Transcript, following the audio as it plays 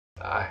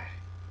Uh,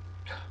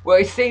 well,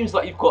 it seems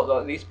like you've got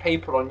like, these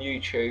people on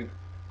YouTube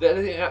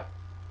that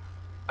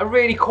are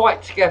really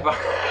quite together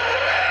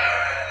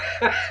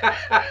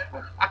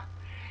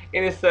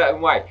in a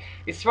certain way.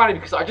 It's funny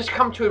because I just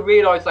come to a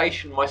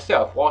realization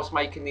myself whilst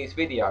making these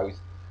videos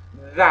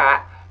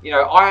that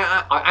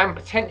I am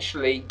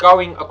potentially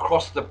going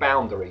across the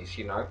boundaries,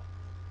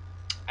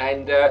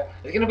 and there's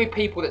going to be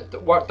people that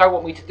don't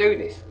want me to do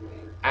this,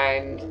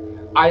 and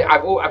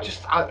I've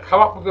just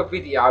come up with a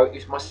video.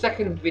 It's my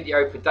second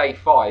video for day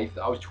 5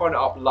 that I was trying to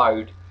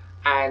upload,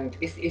 and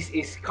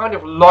it's kind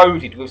of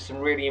loaded with some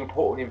really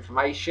important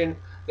information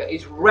that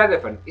is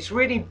relevant. It's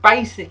really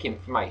basic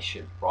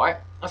information, right?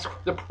 That's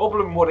the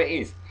problem. What it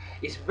is,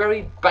 it's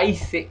very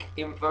basic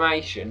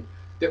information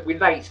that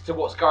relates to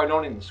what's going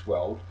on in this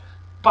world,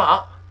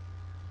 but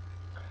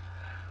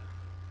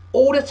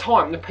all the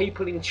time the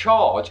people in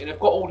charge and have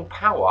got all the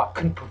power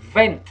can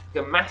prevent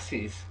the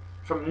masses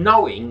from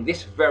knowing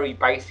this very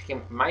basic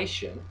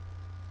information,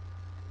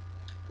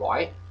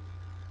 right?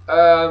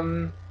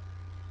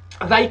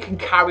 They can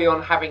carry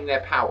on having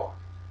their power,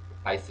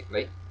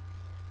 basically.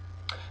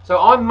 So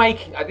I'm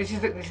making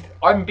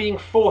I'm being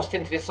forced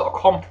into this sort of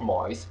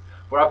compromise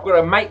where I've got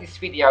to make this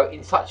video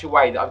in such a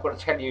way that I've got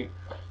to tell you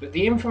that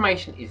the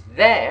information is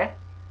there,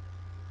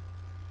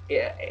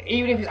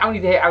 even if it's only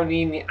there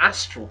only in the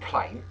astral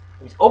plane.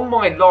 It's on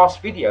my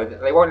last video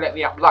that they won't let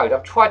me upload.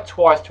 I've tried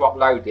twice to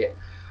upload it,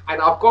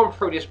 and I've gone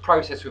through this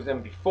process with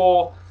them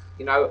before.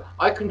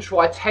 I can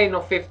try 10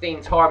 or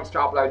 15 times to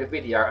upload a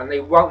video and they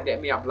won't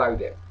let me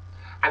upload it.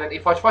 And then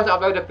if I try to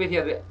upload a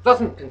video that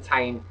doesn't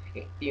contain,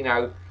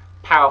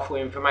 powerful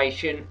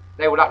information,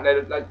 they will let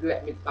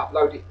me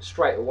upload it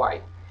straight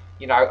away.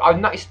 I've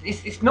not,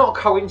 it's not a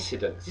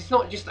coincidence. It's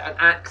not just an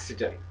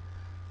accident.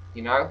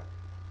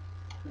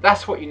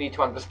 That's what you need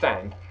to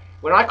understand.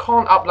 When I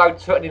can't upload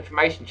certain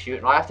information to you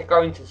and I have to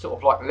go into sort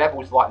of like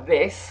levels like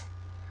this,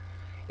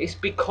 it's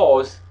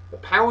because the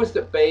powers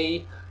that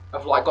be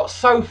have got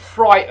so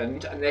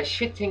frightened and they're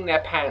shitting their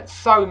pants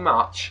so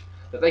much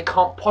that they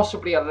can't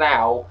possibly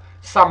allow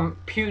some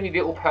puny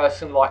little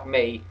person like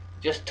me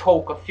to just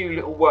talk a few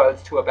little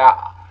words to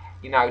about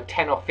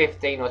 10 or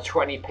 15 or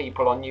 20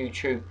 people on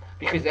YouTube,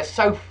 because they're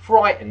so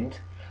frightened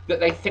that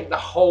they think the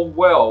whole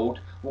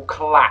world will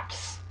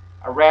collapse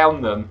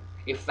around them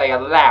if they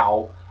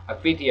allow a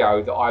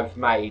video that I've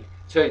made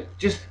to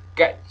just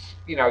get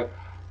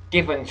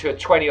given to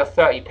 20 or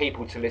 30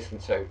 people to listen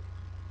to.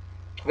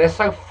 They're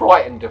so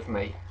frightened of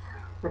me.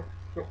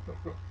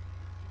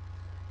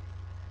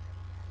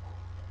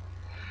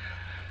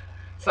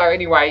 So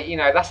anyway,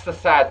 that's the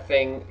sad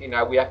thing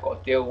we have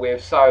got to deal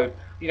with. So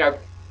I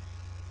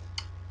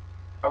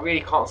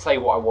really can't say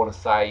what I want to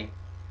say.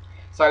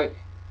 So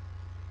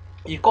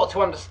you've got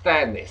to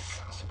understand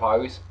this, I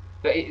suppose,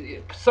 that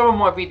some of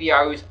my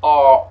videos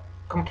are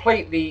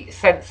completely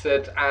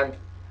censored and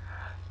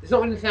there's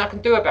not anything I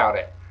can do about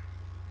it.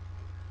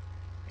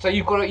 So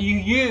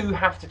you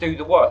have to do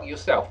the work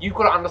yourself. You've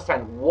got to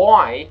understand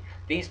why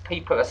these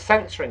people are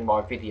censoring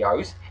my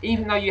videos,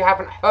 even though you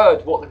haven't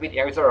heard what the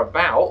videos are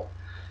about.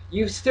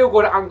 You've still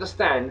got to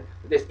understand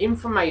that there's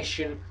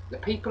information the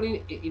people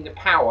in the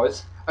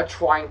powers are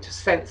trying to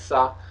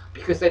censor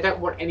because they don't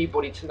want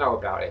anybody to know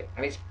about it,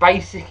 and it's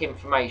basic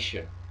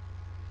information.